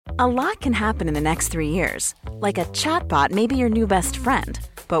A lot can happen in the next 3 years. Like a chatbot may be your new best friend.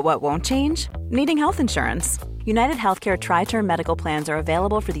 But what won't change? Needing health insurance. United Healthcare Tri-Term Medical Plans are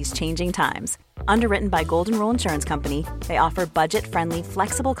available for these changing times. Underwritten by Golden Rule Insurance Company, they offer budget-friendly,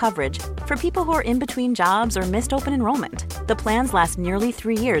 flexible coverage for people who are in between jobs or missed open enrollment. The plans last nearly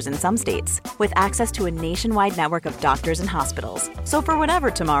 3 years in some states, with access to a nationwide network of doctors and hospitals. So for whatever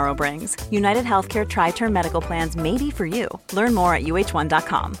tomorrow brings, United Healthcare Tri-Term Medical Plans may be for you. Learn more at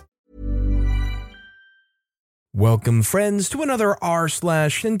uh1.com. Welcome, friends, to another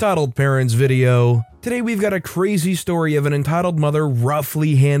rSlash Entitled Parents video. Today we've got a crazy story of an entitled mother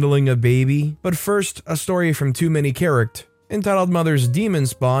roughly handling a baby. But first, a story from Too Many Character. Entitled mother's demon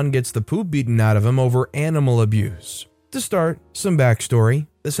spawn gets the poop beaten out of him over animal abuse. To start, some backstory.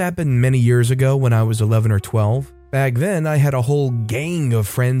 This happened many years ago when I was 11 or 12. Back then, I had a whole gang of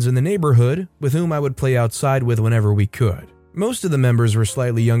friends in the neighborhood with whom I would play outside with whenever we could. Most of the members were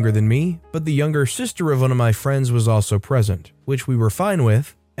slightly younger than me, but the younger sister of one of my friends was also present, which we were fine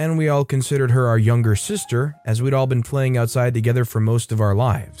with, and we all considered her our younger sister as we'd all been playing outside together for most of our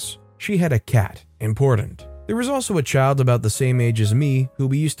lives. She had a cat. Important. There was also a child about the same age as me who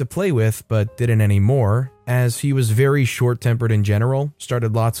we used to play with but didn't anymore, as he was very short-tempered in general,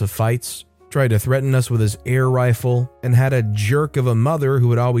 started lots of fights, tried to threaten us with his air rifle, and had a jerk of a mother who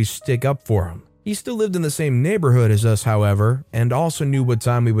would always stick up for him. He still lived in the same neighborhood as us, however, and also knew what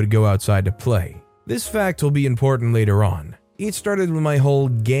time we would go outside to play. This fact will be important later on. It started when my whole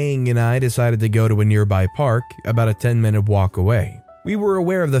gang and I decided to go to a nearby park, about a 10-minute walk away. We were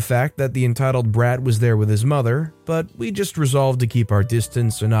aware of the fact that the entitled brat was there with his mother, but we just resolved to keep our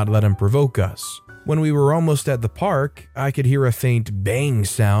distance and not let him provoke us. When we were almost at the park, I could hear a faint bang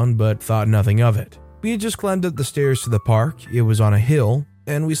sound but thought nothing of it. We had just climbed up the stairs to the park, it was on a hill,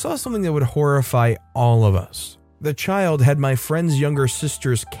 and we saw something that would horrify all of us. The child had my friend's younger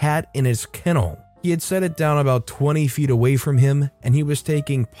sister's cat in his kennel. He had set it down about 20 feet away from him, and he was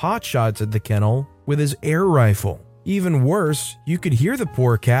taking pot shots at the kennel with his air rifle. Even worse, you could hear the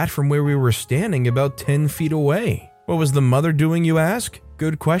poor cat from where we were standing about 10 feet away. What was the mother doing, you ask?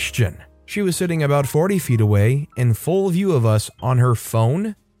 Good question. She was sitting about 40 feet away, in full view of us on her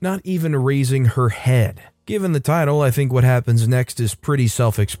phone, not even raising her head. Given the title, I think what happens next is pretty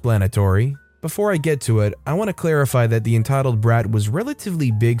self-explanatory. Before I get to it, I want to clarify that the entitled brat was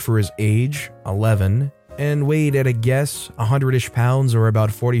relatively big for his age, 11, and weighed at a guess 100-ish pounds or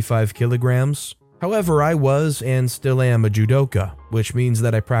about 45 kilograms. However, I was and still am a judoka, which means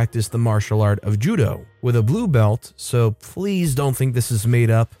that I practice the martial art of judo with a blue belt, so please don't think this is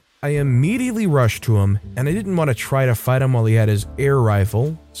made up. I immediately rushed to him, and I didn't want to try to fight him while he had his air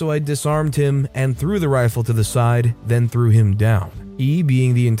rifle, so I disarmed him and threw the rifle to the side, then threw him down. He,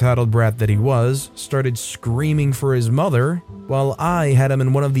 being the entitled brat that he was, started screaming for his mother, while I had him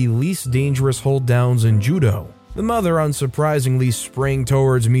in one of the least dangerous hold downs in judo. The mother, unsurprisingly, sprang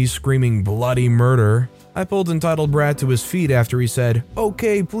towards me screaming bloody murder. I pulled entitled brat to his feet after he said,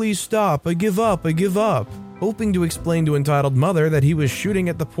 "Okay, please stop, I give up," hoping to explain to entitled mother that he was shooting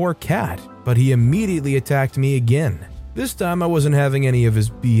at the poor cat, but he immediately attacked me again. This time I wasn't having any of his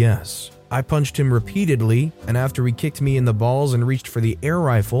BS. I punched him repeatedly, and after he kicked me in the balls and reached for the air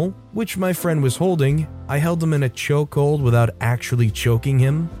rifle, which my friend was holding, I held him in a chokehold without actually choking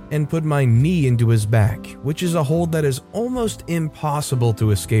him, and put my knee into his back, which is a hold that is almost impossible to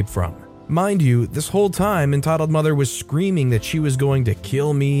escape from. Mind you, this whole time, entitled mother was screaming that she was going to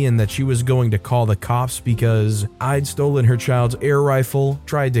kill me and that she was going to call the cops because I'd stolen her child's air rifle,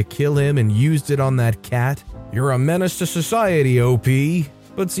 tried to kill him, and used it on that cat. "You're a menace to society, OP,"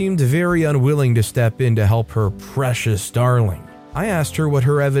 but seemed very unwilling to step in to help her precious darling. I asked her what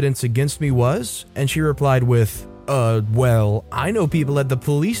her evidence against me was, and she replied with, well, I know people at the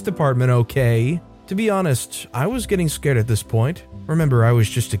police department, okay? To be honest, I was getting scared at this point. Remember, I was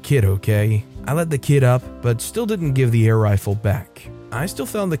just a kid, okay? I let the kid up, but still didn't give the air rifle back. I still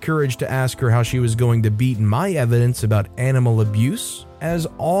found the courage to ask her how she was going to beat my evidence about animal abuse, as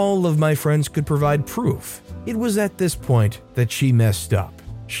all of my friends could provide proof. It was at this point that she messed up.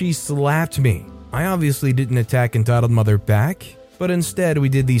 She slapped me. I obviously didn't attack entitled mother back, but instead we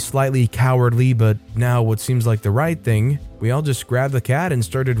did the slightly cowardly but now what seems like the right thing. We all just grabbed the cat and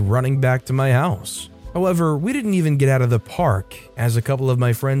started running back to my house. However, we didn't even get out of the park, as a couple of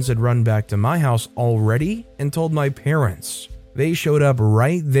my friends had run back to my house already and told my parents. They showed up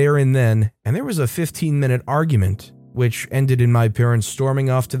right there and then, and there was a 15-minute argument, which ended in my parents storming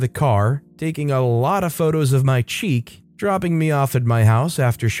off to the car, taking a lot of photos of my cheek, dropping me off at my house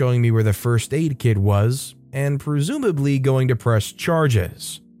after showing me where the first aid kit was, and presumably going to press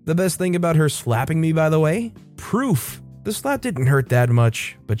charges. The best thing about her slapping me, by the way? Proof. The slap didn't hurt that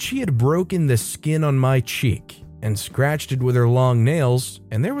much, but she had broken the skin on my cheek and scratched it with her long nails,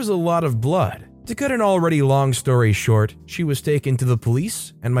 and there was a lot of blood. To cut an already long story short, she was taken to the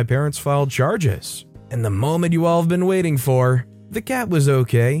police and my parents filed charges. And the moment you all have been waiting for, the cat was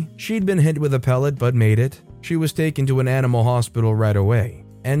okay. She'd been hit with a pellet but made it. She was taken to an animal hospital right away,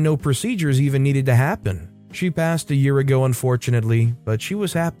 and no procedures even needed to happen. She passed a year ago unfortunately, but she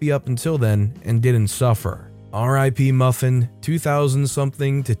was happy up until then and didn't suffer. R.I.P. Muffin,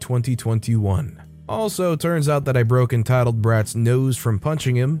 2000-something to 2021. Also, turns out that I broke Entitled Brat's nose from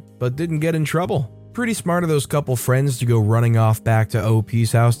punching him, but didn't get in trouble. Pretty smart of those couple friends to go running off back to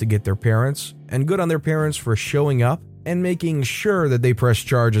OP's house to get their parents, and good on their parents for showing up and making sure that they press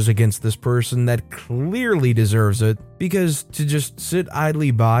charges against this person that clearly deserves it, because to just sit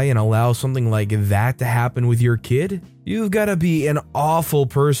idly by and allow something like that to happen with your kid, you've got to be an awful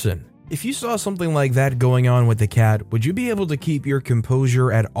person. If you saw something like that going on with the cat, would you be able to keep your composure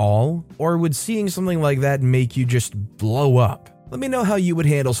at all? Or would seeing something like that make you just blow up? Let me know how you would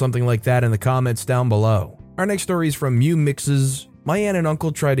handle something like that in the comments down below. Our next story is from Mew Mixes. My aunt and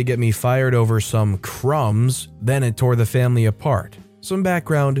uncle tried to get me fired over some crumbs, then it tore the family apart. Some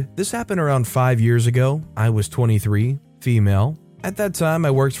background, this happened around 5 years ago. I was 23, female. At that time,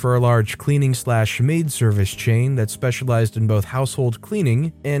 I worked for a large cleaning/maid service chain that specialized in both household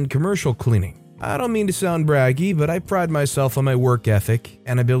cleaning and commercial cleaning. I don't mean to sound braggy, but I pride myself on my work ethic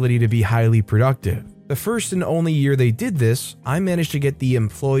and ability to be highly productive. The first and only year they did this, I managed to get the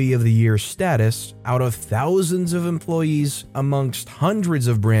Employee of the Year status out of thousands of employees amongst hundreds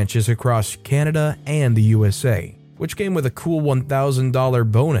of branches across Canada and the USA, which came with a cool $1,000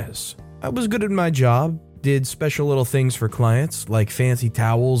 bonus. I was good at my job, did special little things for clients like fancy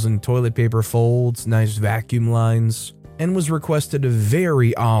towels and toilet paper folds, nice vacuum lines, and was requested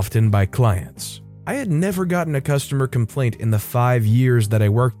very often by clients. I had never gotten a customer complaint in the 5 years that I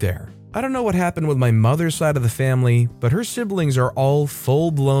worked there. I don't know what happened with my mother's side of the family, but her siblings are all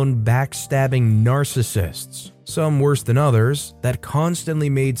full-blown backstabbing narcissists, some worse than others, that constantly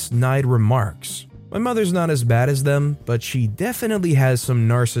made snide remarks. My mother's not as bad as them, but she definitely has some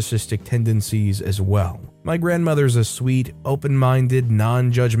narcissistic tendencies as well. My grandmother's a sweet, open-minded,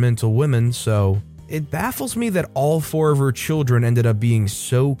 non-judgmental woman, so it baffles me that all 4 of her children ended up being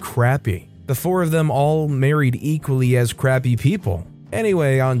so crappy. The 4 of them all married equally as crappy people.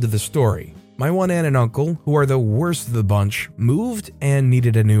 Anyway, on to the story. My one aunt and uncle, who are the worst of the bunch, moved and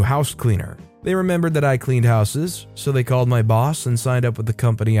needed a new house cleaner. They remembered that I cleaned houses, so they called my boss and signed up with the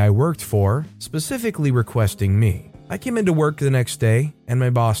company I worked for, specifically requesting me. I came into work the next day, and my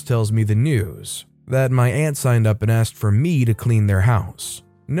boss tells me the news, that my aunt signed up and asked for me to clean their house.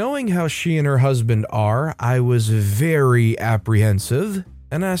 Knowing how she and her husband are, I was very apprehensive,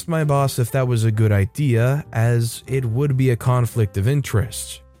 and asked my boss if that was a good idea, as it would be a conflict of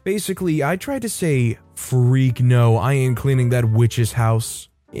interest. Basically, I tried to say, freak no, I ain't cleaning that witch's house,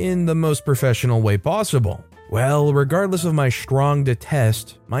 in the most professional way possible. Well, regardless of my strong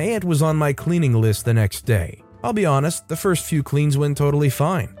detest, my aunt was on my cleaning list the next day. I'll be honest, the first few cleans went totally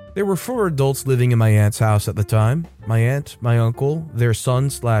fine. There were 4 adults living in my aunt's house at the time. My aunt, my uncle, their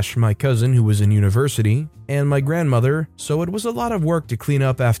son/my cousin who was in university, and my grandmother, so it was a lot of work to clean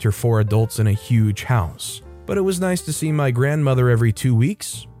up after 4 adults in a huge house. But it was nice to see my grandmother every 2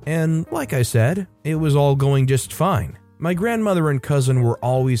 weeks, and like I said, it was all going just fine. My grandmother and cousin were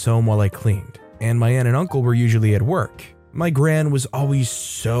always home while I cleaned, and my aunt and uncle were usually at work. My gran was always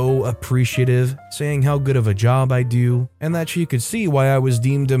so appreciative, saying how good of a job I do, and that she could see why I was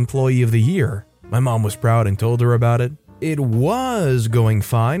deemed Employee of the Year. My mom was proud and told her about it. It was going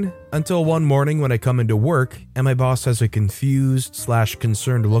fine, until one morning when I come into work and my boss has a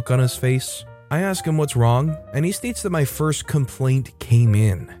confused/concerned look on his face. I ask him what's wrong, and he states that my first complaint came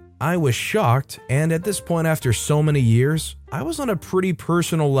in. I was shocked, and at this point after so many years, I was on a pretty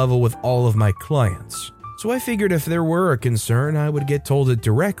personal level with all of my clients. So I figured if there were a concern, I would get told it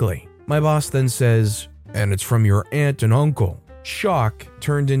directly. My boss then says, "And it's from your aunt and uncle." Shock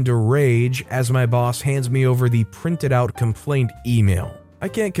turned into rage as my boss hands me over the printed out complaint email. I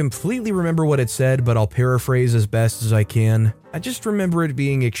can't completely remember what it said, but I'll paraphrase as best as I can. I just remember it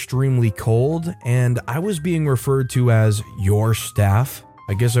being extremely cold, and I was being referred to as your staff.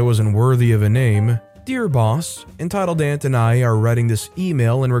 I guess I wasn't worthy of a name. Dear boss, Entitled Aunt and I are writing this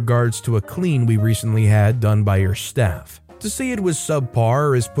email in regards to a clean we recently had done by your staff. To say it was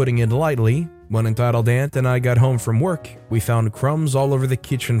subpar is putting it lightly. When Entitled Aunt and I got home from work, we found crumbs all over the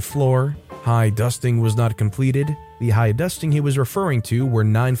kitchen floor. High dusting was not completed. The high dusting he was referring to were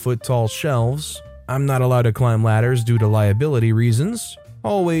 9-foot tall shelves. I'm not allowed to climb ladders due to liability reasons.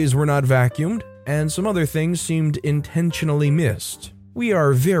 Hallways were not vacuumed. and some other things seemed intentionally missed. We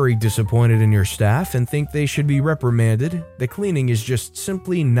are very disappointed in your staff and think they should be reprimanded. The cleaning is just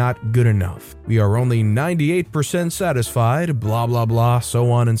simply not good enough. We are only 98% satisfied, blah blah blah,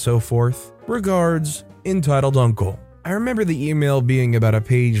 so on and so forth. Regards, Entitled Uncle. I remember the email being about a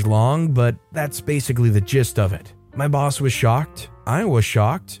page long, but that's basically the gist of it. My boss was shocked, I was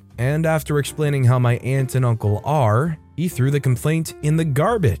shocked, and after explaining how my aunt and uncle are, he threw the complaint in the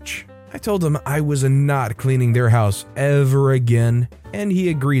garbage. I told him I was not cleaning their house ever again, and he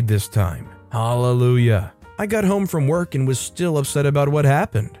agreed this time. Hallelujah. I got home from work and was still upset about what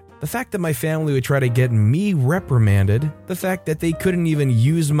happened. The fact that my family would try to get me reprimanded, the fact that they couldn't even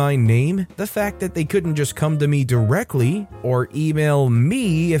use my name, the fact that they couldn't just come to me directly or email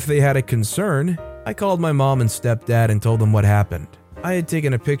me if they had a concern. I called my mom and stepdad and told them what happened. I had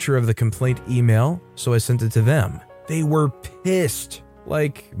taken a picture of the complaint email, so I sent it to them. They were pissed.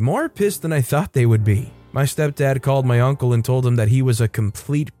 Like, more pissed than I thought they would be. My stepdad called my uncle and told him that he was a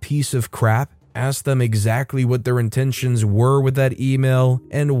complete piece of crap, asked them exactly what their intentions were with that email,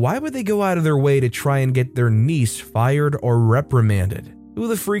 and why would they go out of their way to try and get their niece fired or reprimanded? Who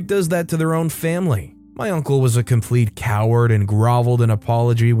the freak does that to their own family? My uncle was a complete coward and groveled in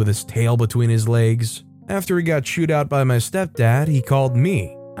apology with his tail between his legs. After he got chewed out by my stepdad, he called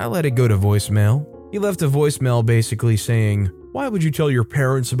me. I let it go to voicemail. He left a voicemail basically saying, "Why would you tell your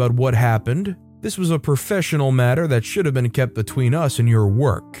parents about what happened? This was a professional matter that should have been kept between us and your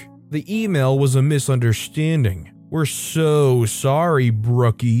work. The email was a misunderstanding. We're so sorry,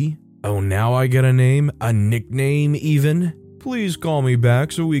 Brookie." Oh, now I get a name? A nickname even? "Please call me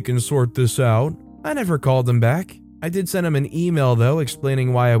back so we can sort this out." I never called him back. I did send him an email though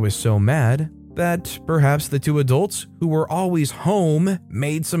explaining why I was so mad. That perhaps the two adults who were always home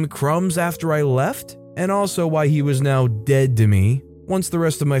made some crumbs after I left? And also why he was now dead to me. Once the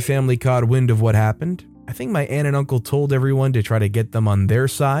rest of my family caught wind of what happened, I think my aunt and uncle told everyone to try to get them on their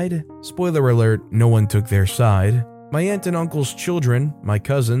side. Spoiler alert, no one took their side. My aunt and uncle's children, my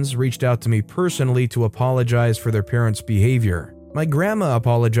cousins, reached out to me personally to apologize for their parents' behavior. My grandma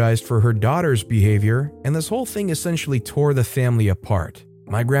apologized for her daughter's behavior, and this whole thing essentially tore the family apart.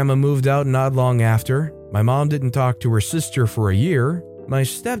 My grandma moved out not long after. My mom didn't talk to her sister for a year. My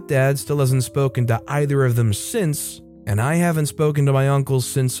stepdad still hasn't spoken to either of them since, and I haven't spoken to my uncles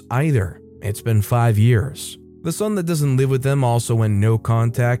since either. It's been 5 years. The son that doesn't live with them also went no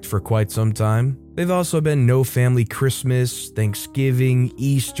contact for quite some time. They've also been no family Christmas, Thanksgiving,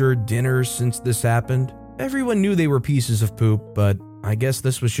 Easter dinners since this happened. Everyone knew they were pieces of poop, but I guess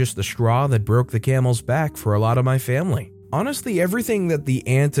this was just the straw that broke the camel's back for a lot of my family. Honestly, everything that the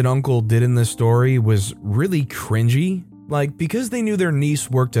aunt and uncle did in this story was really cringy. Like, because they knew their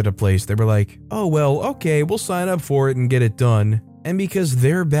niece worked at a place, they were like, "Oh well, okay, we'll sign up for it and get it done." And because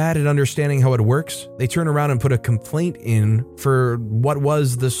they're bad at understanding how it works, they turn around and put a complaint in for what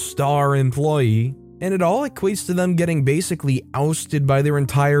was the star employee, and it all equates to them getting basically ousted by their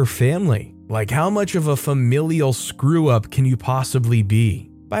entire family. Like, how much of a familial screw-up can you possibly be?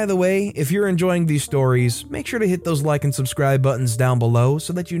 By the way, if you're enjoying these stories, make sure to hit those like and subscribe buttons down below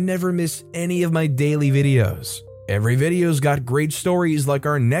so that you never miss any of my daily videos. Every video's got great stories like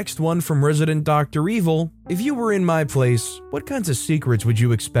our next one from Resident Dr. Evil. If you were in my place, what kinds of secrets would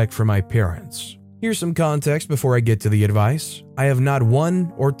you expect from my parents? Here's some context before I get to the advice. I have not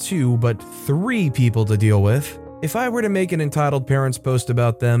 1 or 2, but 3 people to deal with. If I were to make an Entitled Parents post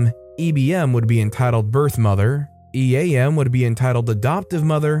about them, EBM would be entitled Birth Mother, EAM would be entitled Adoptive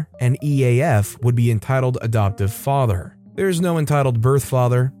Mother, and EAF would be entitled Adoptive Father. There's no entitled Birth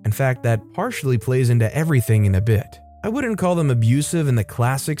Father. In fact, that partially plays into everything in a bit. I wouldn't call them abusive in the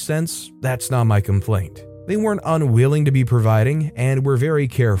classic sense. That's not my complaint. They weren't unwilling to be providing and were very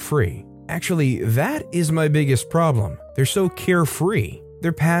carefree. Actually, that is my biggest problem. They're so carefree.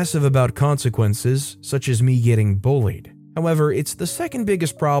 They're passive about consequences, such as me getting bullied. However, it's the second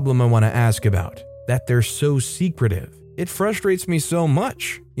biggest problem I want to ask about, that they're so secretive. It frustrates me so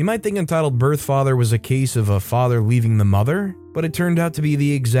much. You might think Entitled Birth Father was a case of a father leaving the mother, but it turned out to be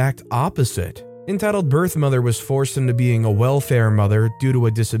the exact opposite. Entitled Birth Mother was forced into being a welfare mother due to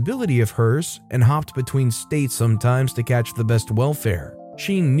a disability of hers and hopped between states sometimes to catch the best welfare.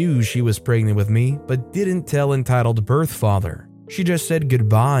 She knew she was pregnant with me, but didn't tell Entitled Birth Father. She just said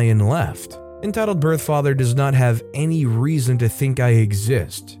goodbye and left. Entitled Birth Father does not have any reason to think I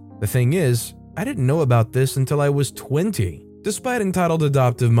exist. The thing is, I didn't know about this until I was 20. Despite Entitled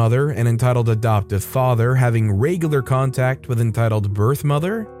Adoptive Mother and Entitled Adoptive Father having regular contact with Entitled Birth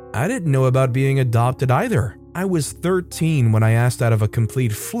Mother, I didn't know about being adopted either. I was 13 when I asked out of a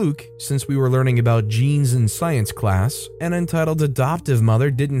complete fluke, since we were learning about genes in science class. An entitled adoptive mother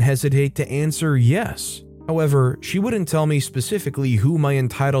didn't hesitate to answer yes. However, she wouldn't tell me specifically who my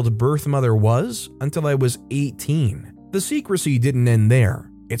entitled birth mother was until I was 18. The secrecy didn't end there.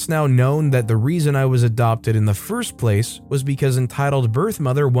 It's now known that the reason I was adopted in the first place was because entitled birth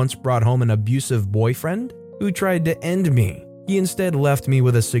mother once brought home an abusive boyfriend who tried to end me. He instead left me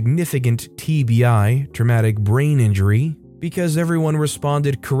with a significant TBI, traumatic brain injury, because everyone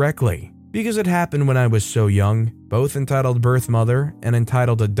responded correctly. Because it happened when I was so young, both entitled birth mother and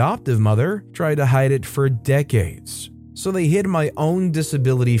entitled adoptive mother tried to hide it for decades. So they hid my own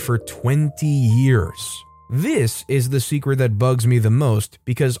disability for 20 years. This is the secret that bugs me the most,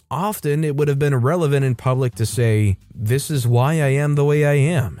 because often it would have been relevant in public to say, "This is why I am the way I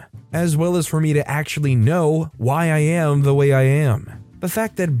am," as well as for me to actually know why I am the way I am. The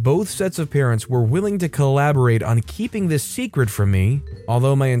fact that both sets of parents were willing to collaborate on keeping this secret from me,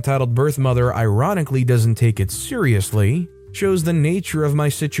 although my entitled birth mother ironically doesn't take it seriously, shows the nature of my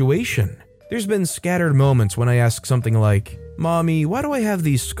situation. There's been scattered moments when I ask something like, "Mommy, why do I have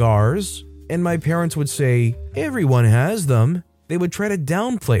these scars?" And my parents would say, "Everyone has them." They would try to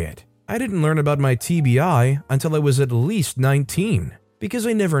downplay it. I didn't learn about my TBI until I was at least 19. Because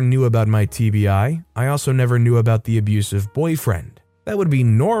I never knew about my TBI, I also never knew about the abusive boyfriend. That would be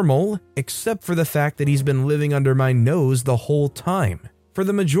normal, except for the fact that he's been living under my nose the whole time. For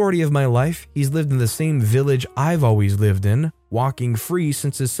the majority of my life, he's lived in the same village I've always lived in, walking free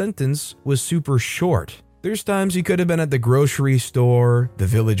since his sentence was super short. There's times he could have been at the grocery store, the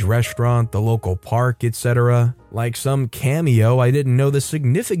village restaurant, the local park, etc. Like some cameo I didn't know the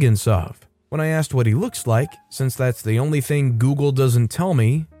significance of. When I asked what he looks like, since that's the only thing Google doesn't tell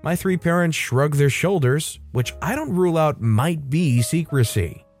me, my three parents shrugged their shoulders, which I don't rule out might be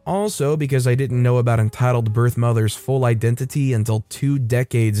secrecy. Also, because I didn't know about entitled birth mother's full identity until 2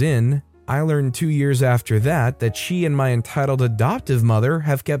 decades in, I learned 2 years after that she and my entitled adoptive mother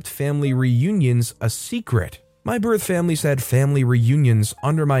have kept family reunions a secret. My birth families had family reunions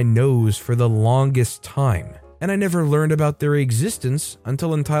under my nose for the longest time, and I never learned about their existence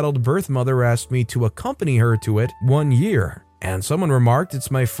until entitled birth mother asked me to accompany her to it 1 year. And someone remarked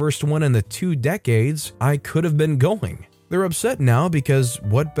it's my first one in the 2 decades I could have been going. They're upset now because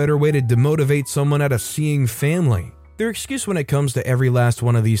what better way to demotivate someone out of seeing family? Their excuse when it comes to every last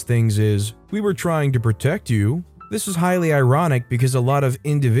one of these things is, "We were trying to protect you." This is highly ironic because a lot of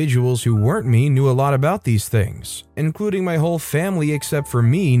individuals who weren't me knew a lot about these things, including my whole family except for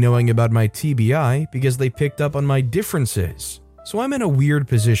me knowing about my TBI because they picked up on my differences. So I'm in a weird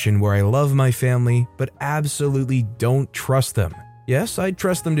position where I love my family but absolutely don't trust them. Yes, I'd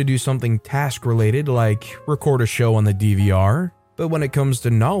trust them to do something task-related like record a show on the DVR, but when it comes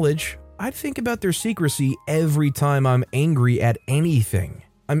to knowledge, I'd think about their secrecy every time I'm angry at anything.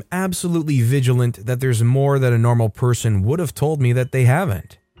 I'm absolutely vigilant that there's more that a normal person would have told me that they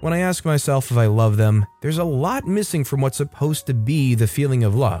haven't. When I ask myself if I love them, there's a lot missing from what's supposed to be the feeling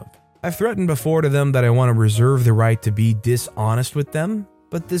of love. I've threatened before to them that I want to reserve the right to be dishonest with them,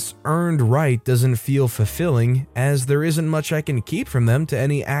 but this earned right doesn't feel fulfilling as there isn't much I can keep from them to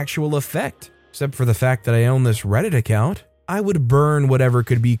any actual effect, except for the fact that I own this Reddit account. I would burn whatever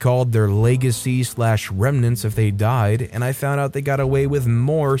could be called their legacy/remnants if they died, and I found out they got away with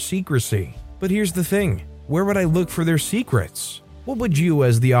more secrecy. But here's the thing, where would I look for their secrets? What would you,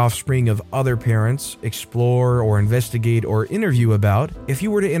 as the offspring of other parents, explore or investigate or interview about if you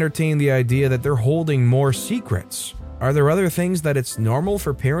were to entertain the idea that they're holding more secrets? Are there other things that it's normal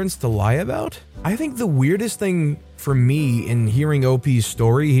for parents to lie about? I think the weirdest thing for me in hearing OP's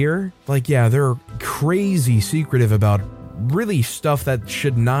story here, they're crazy secretive about really stuff that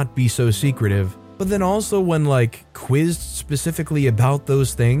should not be so secretive. But then also when quizzed specifically about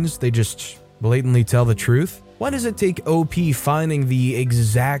those things, they just blatantly tell the truth. Why does it take OP finding the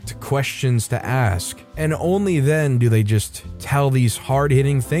exact questions to ask, and only then do they just tell these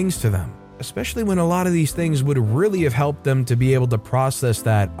hard-hitting things to them? Especially when a lot of these things would really have helped them to be able to process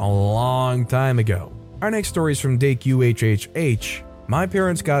that a long time ago. Our next story is from DakeUHHH. My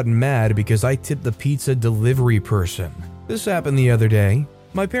parents got mad because I tipped the pizza delivery person. This happened the other day.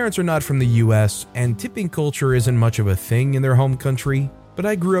 My parents are not from the US, and tipping culture isn't much of a thing in their home country, but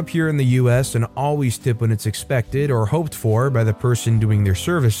I grew up here in the US and always tip when it's expected or hoped for by the person doing their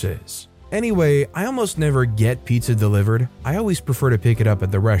services. Anyway, I almost never get pizza delivered. I always prefer to pick it up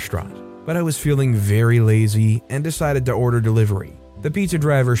at the restaurant, but I was feeling very lazy and decided to order delivery. The pizza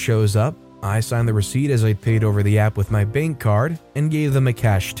driver shows up, I signed the receipt as I paid over the app with my bank card and gave them a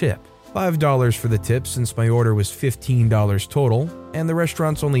cash tip. $5 for the tip since my order was $15 total, and the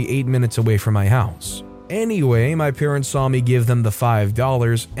restaurant's only 8 minutes away from my house. Anyway, my parents saw me give them the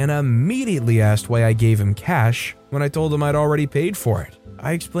 $5 and immediately asked why I gave him cash when I told them I'd already paid for it.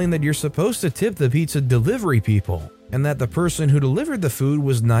 I explained that you're supposed to tip the pizza delivery people, and that the person who delivered the food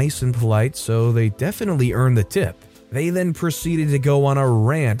was nice and polite, so they definitely earned the tip. They then proceeded to go on a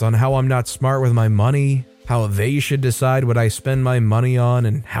rant on how I'm not smart with my money, how they should decide what I spend my money on,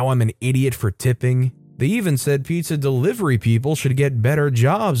 and how I'm an idiot for tipping. They even said pizza delivery people should get better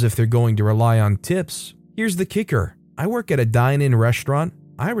jobs if they're going to rely on tips. Here's the kicker. I work at a dine-in restaurant.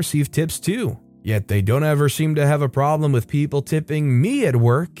 I receive tips too. Yet they don't ever seem to have a problem with people tipping me at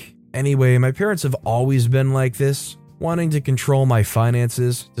work. Anyway, my parents have always been like this, wanting to control my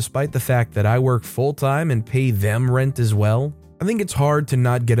finances, despite the fact that I work full-time and pay them rent as well. I think it's hard to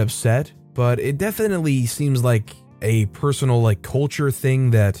not get upset, but it definitely seems like a personal culture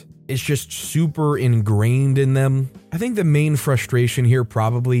thing that is just super ingrained in them. I think the main frustration here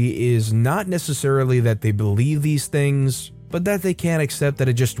probably is not necessarily that they believe these things, but that they can't accept that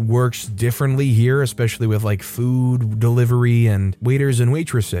it just works differently here, especially with food delivery and waiters and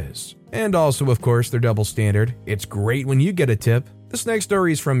waitresses. And also, of course, their double standard. It's great when you get a tip. This next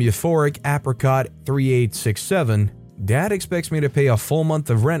story is from Euphoric Apricot 3867. Dad expects me to pay a full month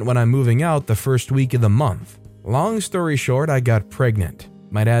of rent when I'm moving out the first week of the month. Long story short, I got pregnant.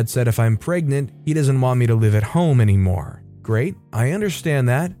 My dad said if I'm pregnant, he doesn't want me to live at home anymore. Great, I understand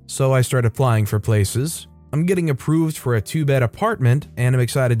that, so I start applying for places. I'm getting approved for a 2-bed apartment, and I'm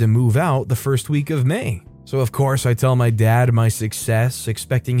excited to move out the first week of May. So of course I tell my dad my success,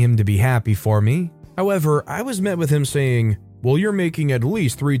 expecting him to be happy for me. However, I was met with him saying, "Well, you're making at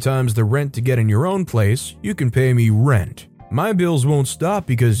least 3 times the rent to get in your own place. You can pay me rent. My bills won't stop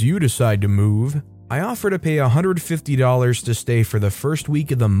because you decide to move." I offer to pay $150 to stay for the first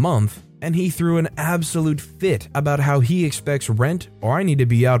week of the month, and he threw an absolute fit about how he expects rent or I need to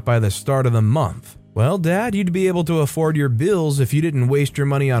be out by the start of the month. Well, Dad, you'd be able to afford your bills if you didn't waste your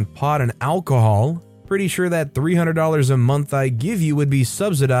money on pot and alcohol. Pretty sure that $300 a month I give you would be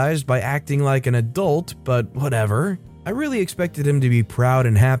subsidized by acting like an adult, but whatever. I really expected him to be proud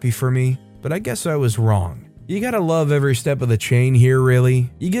and happy for me, but I guess I was wrong. You gotta love every step of the chain here,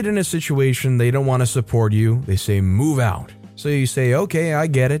 really. You get in a situation they don't want to support you, they say move out. So you say, okay, I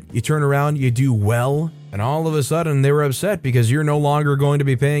get it. You turn around, you do well, and all of a sudden they were upset because you're no longer going to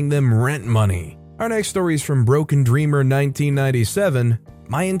be paying them rent money. Our next story is from Broken Dreamer 1997.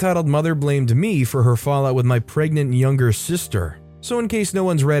 My entitled mother blamed me for her fallout with my pregnant younger sister. So in case no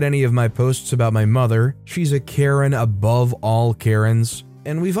one's read any of my posts about my mother, she's a Karen above all Karens,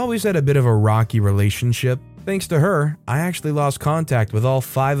 and we've always had a bit of a rocky relationship. Thanks to her, I actually lost contact with all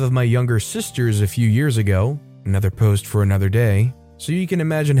 5 of my younger sisters a few years ago. Another post for another day. So you can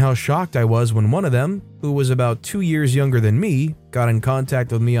imagine how shocked I was when one of them, who was about 2 years younger than me, got in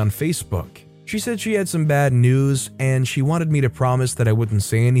contact with me on Facebook. She said she had some bad news and she wanted me to promise that I wouldn't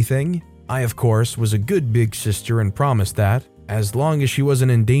say anything. I, of course, was a good big sister and promised that, as long as she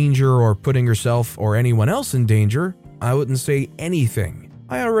wasn't in danger or putting herself or anyone else in danger, I wouldn't say anything.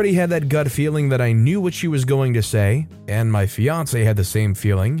 I already had that gut feeling that I knew what she was going to say, and my fiance had the same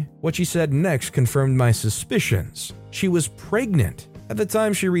feeling. What she said next confirmed my suspicions. She was pregnant. At the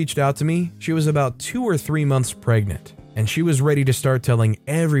time she reached out to me, she was about 2 or 3 months pregnant, and she was ready to start telling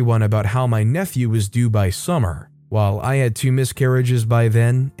everyone about how my nephew was due by summer. While I had 2 miscarriages by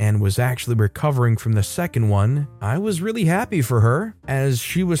then and was actually recovering from the second one, I was really happy for her, as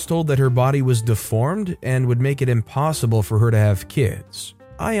she was told that her body was deformed and would make it impossible for her to have kids.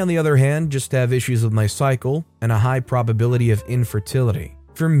 I, on the other hand, just have issues with my cycle and a high probability of infertility.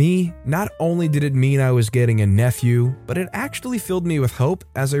 For me, not only did it mean I was getting a nephew, but it actually filled me with hope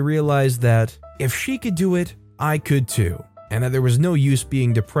as I realized that if she could do it, I could too, and that there was no use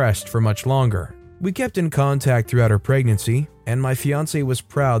being depressed for much longer. We kept in contact throughout her pregnancy, and my fiance was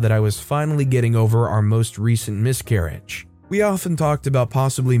proud that I was finally getting over our most recent miscarriage. We often talked about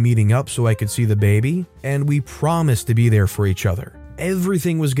possibly meeting up so I could see the baby, and we promised to be there for each other.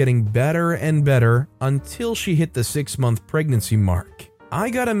 Everything was getting better and better until she hit the 6-month pregnancy mark.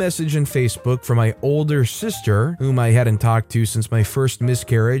 I got a message on Facebook from my older sister, whom I hadn't talked to since my first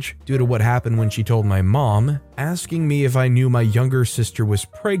miscarriage due to what happened when she told my mom, asking me if I knew my younger sister was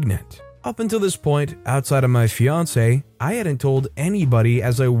pregnant. Up until this point, outside of my fiance, I hadn't told anybody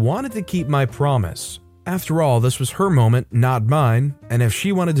as I wanted to keep my promise. After all, this was her moment, not mine, and if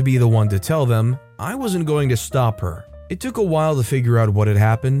she wanted to be the one to tell them, I wasn't going to stop her. It took a while to figure out what had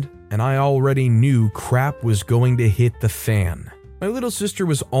happened, and I already knew crap was going to hit the fan. My little sister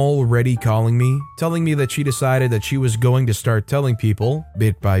was already calling me, telling me that she decided that she was going to start telling people,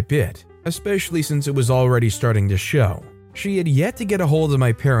 bit by bit, especially since it was already starting to show. She had yet to get a hold of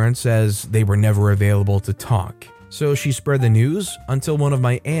my parents as they were never available to talk. So she spread the news until one of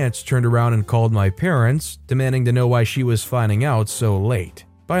my aunts turned around and called my parents, demanding to know why she was finding out so late.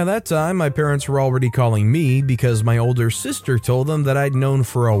 By that time, my parents were already calling me because my older sister told them that I'd known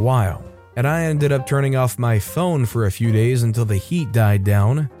for a while. And I ended up turning off my phone for a few days until the heat died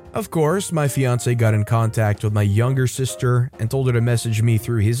down. Of course, my fiance got in contact with my younger sister and told her to message me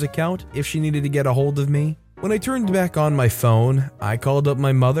through his account if she needed to get a hold of me. When I turned back on my phone, I called up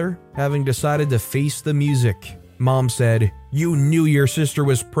my mother, having decided to face the music. Mom said, "You knew your sister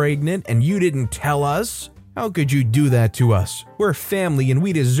was pregnant and you didn't tell us? How could you do that to us? We're family and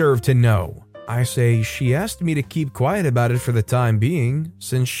we deserve to know." I say, "She asked me to keep quiet about it for the time being,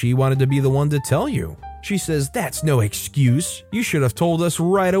 since she wanted to be the one to tell you." She says, "That's no excuse. You should have told us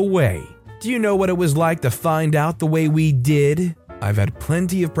right away. Do you know what it was like to find out the way we did?" I've had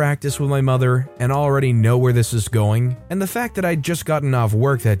plenty of practice with my mother and already know where this is going, and the fact that I'd just gotten off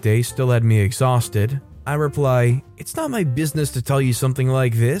work that day still had me exhausted. I reply, "It's not my business to tell you something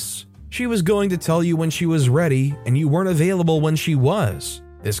like this. She was going to tell you when she was ready, and you weren't available when she was.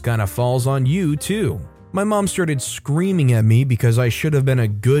 This kind of falls on you, too." My mom started screaming at me because I should have been a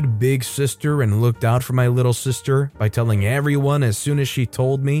good big sister and looked out for my little sister by telling everyone as soon as she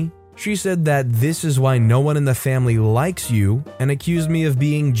told me. She said that this is why no one in the family likes you and accused me of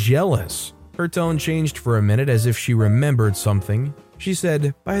being jealous. Her tone changed for a minute as if she remembered something. She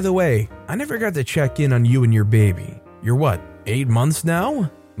said, "By the way, I never got to check in on you and your baby. You're what, 8 months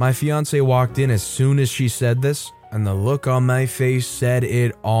now?" My fiance walked in as soon as she said this, and the look on my face said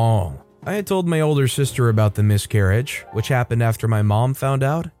it all. I had told my older sister about the miscarriage, which happened after my mom found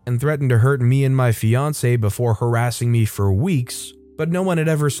out and threatened to hurt me and my fiance before harassing me for weeks, but no one had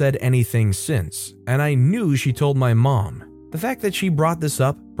ever said anything since, and I knew she told my mom. The fact that she brought this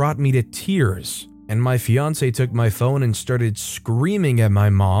up brought me to tears, and my fiance took my phone and started screaming at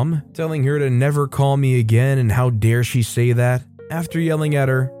my mom, telling her to never call me again and how dare she say that. After yelling at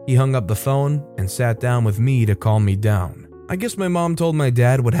her, he hung up the phone and sat down with me to calm me down. I guess my mom told my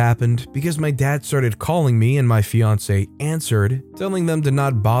dad what happened because my dad started calling me and my fiance answered, telling them to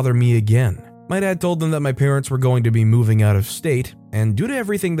not bother me again. My dad told them that my parents were going to be moving out of state, and due to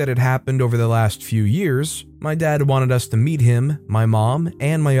everything that had happened over the last few years, my dad wanted us to meet him, my mom,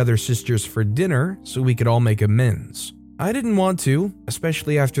 and my other sisters for dinner so we could all make amends. I didn't want to,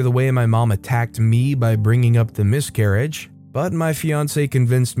 especially after the way my mom attacked me by bringing up the miscarriage, but my fiance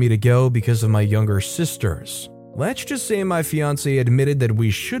convinced me to go because of my younger sisters. Let's just say my fiance admitted that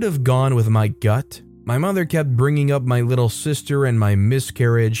we should have gone with my gut. My mother kept bringing up my little sister and my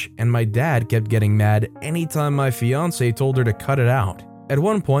miscarriage, and my dad kept getting mad anytime my fiance told her to cut it out. At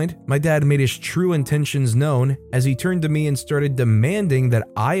one point, my dad made his true intentions known as he turned to me and started demanding that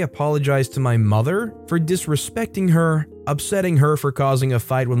I apologize to my mother for disrespecting her, upsetting her for causing a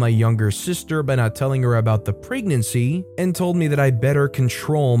fight with my younger sister by not telling her about the pregnancy, and told me that I better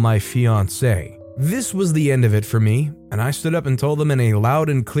control my fiance. This was the end of it for me, and I stood up and told them in a loud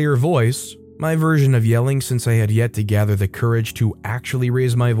and clear voice, my version of yelling since I had yet to gather the courage to actually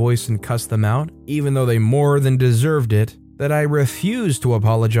raise my voice and cuss them out, even though they more than deserved it, that I refused to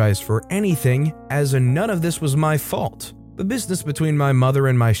apologize for anything as none of this was my fault. The business between my mother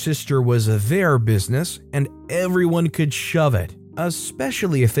and my sister was their business and everyone could shove it,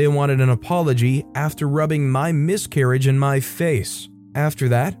 especially if they wanted an apology after rubbing my miscarriage in my face. After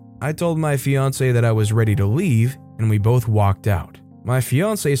that, I told my fiance that I was ready to leave and we both walked out. My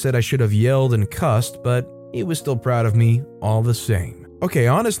fiance said I should have yelled and cussed, but he was still proud of me all the same. Okay,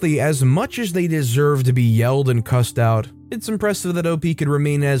 honestly, as much as they deserve to be yelled and cussed out, it's impressive that OP could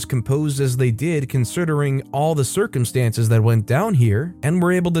remain as composed as they did considering all the circumstances that went down here, and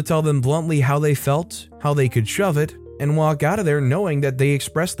were able to tell them bluntly how they felt, how they could shove it, and walk out of there knowing that they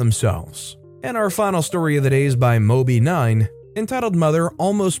expressed themselves. And our final story of the day is by Moby9, entitled Mother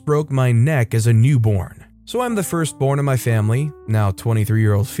Almost Broke My Neck as a Newborn. So I'm the firstborn in my family, now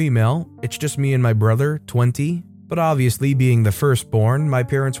 23-year-old female. It's just me and my brother, 20. But obviously, being the firstborn, my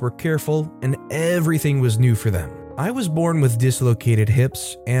parents were careful and everything was new for them. I was born with dislocated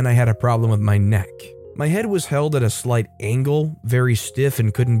hips and I had a problem with my neck. My head was held at a slight angle, very stiff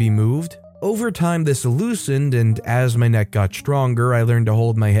and couldn't be moved. Over time, this loosened, and as my neck got stronger, I learned to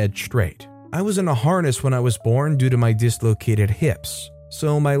hold my head straight. I was in a harness when I was born due to my dislocated hips.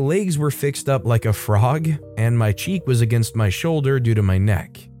 So my legs were fixed up like a frog, and my cheek was against my shoulder due to my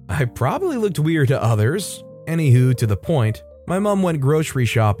neck. I probably looked weird to others. Anywho, to the point, my mom went grocery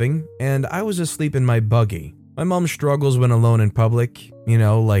shopping, and I was asleep in my buggy. My mom struggles when alone in public,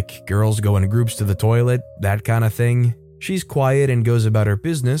 like girls go in groups to the toilet, that kind of thing. She's quiet and goes about her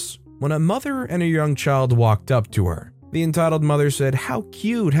business when a mother and a young child walked up to her. The entitled mother said, "How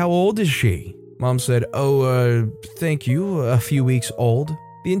cute, how old is she?" Mom said, Thank you, a few weeks old."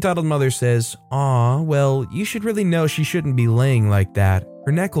 The entitled mother says, "Aw, well, you should really know she shouldn't be laying like that.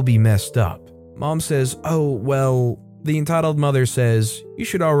 Her neck will be messed up." Mom says, "Oh, well..." The entitled mother says, "You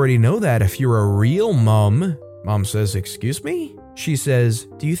should already know that if you're a real mom." Mom says, "Excuse me?" She says,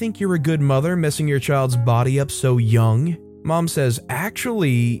 "Do you think you're a good mother messing your child's body up so young?" Mom says,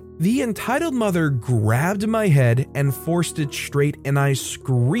 "Actually..." The entitled mother grabbed my head and forced it straight, and I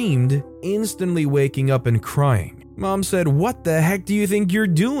screamed, instantly waking up and crying. Mom said, "What the heck do you think you're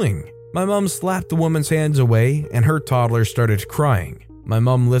doing?" My mom slapped the woman's hands away, and her toddler started crying. My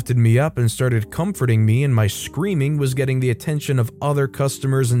mom lifted me up and started comforting me, and my screaming was getting the attention of other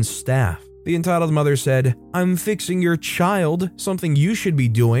customers and staff. The entitled mother said, "I'm fixing your child, something you should be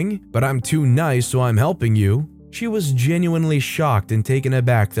doing, but I'm too nice, so I'm helping you." She was genuinely shocked and taken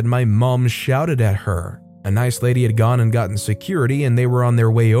aback that my mom shouted at her. A nice lady had gone and gotten security, and they were on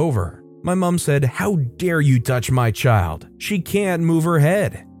their way over. My mom said, "How dare you touch my child? She can't move her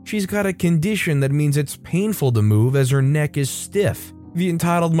head. She's got a condition that means it's painful to move as her neck is stiff." The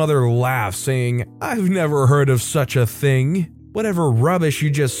entitled mother laughed, saying, "I've never heard of such a thing. Whatever rubbish you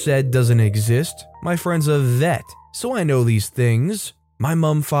just said doesn't exist. My friend's a vet, so I know these things." My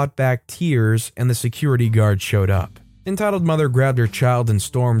mom fought back tears, and the security guard showed up. Entitled mother grabbed her child and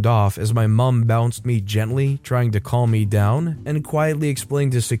stormed off as my mom bounced me gently, trying to calm me down, and quietly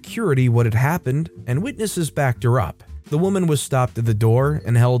explained to security what had happened, and witnesses backed her up. The woman was stopped at the door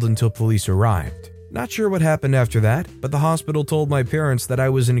and held until police arrived. Not sure what happened after that, but the hospital told my parents that I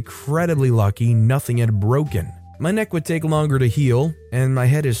was incredibly lucky nothing had broken. My neck would take longer to heal, and my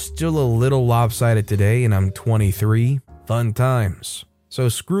head is still a little lopsided today, and I'm 23. Fun times. So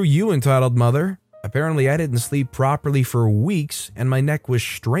screw you, entitled mother. Apparently I didn't sleep properly for weeks, and my neck was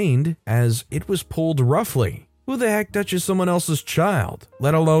strained as it was pulled roughly. Who the heck touches someone else's child,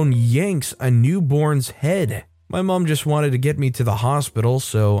 let alone yanks a newborn's head? My mom just wanted to get me to the hospital,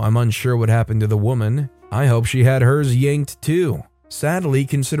 so I'm unsure what happened to the woman. I hope she had hers yanked too. Sadly,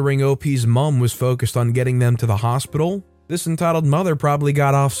 considering OP's mom was focused on getting them to the hospital, this entitled mother probably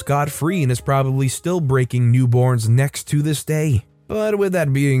got off scot-free and is probably still breaking newborns' necks to this day. But with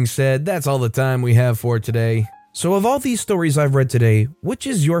that being said, that's all the time we have for today. So of all these stories I've read today, which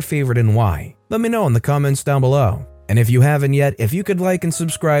is your favorite and why? Let me know in the comments down below. And if you haven't yet, if you could like and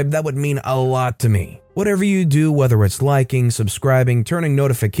subscribe, that would mean a lot to me. Whatever you do, whether it's liking, subscribing, turning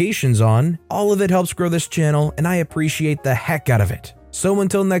notifications on, all of it helps grow this channel, and I appreciate the heck out of it. So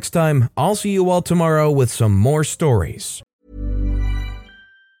until next time, I'll see you all tomorrow with some more stories.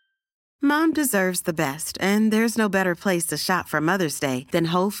 Mom deserves the best, and there's no better place to shop for Mother's Day than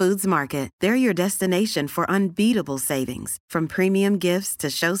Whole Foods Market. They're your destination for unbeatable savings, from premium gifts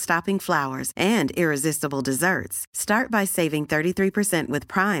to show-stopping flowers and irresistible desserts. Start by saving 33% with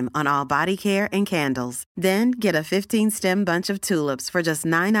Prime on all body care and candles. Then get a 15-stem bunch of tulips for just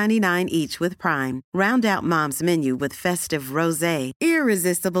 $9.99 each with Prime. Round out Mom's menu with festive rosé,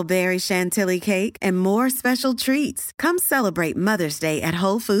 irresistible berry chantilly cake, and more special treats. Come celebrate Mother's Day at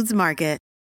Whole Foods Market.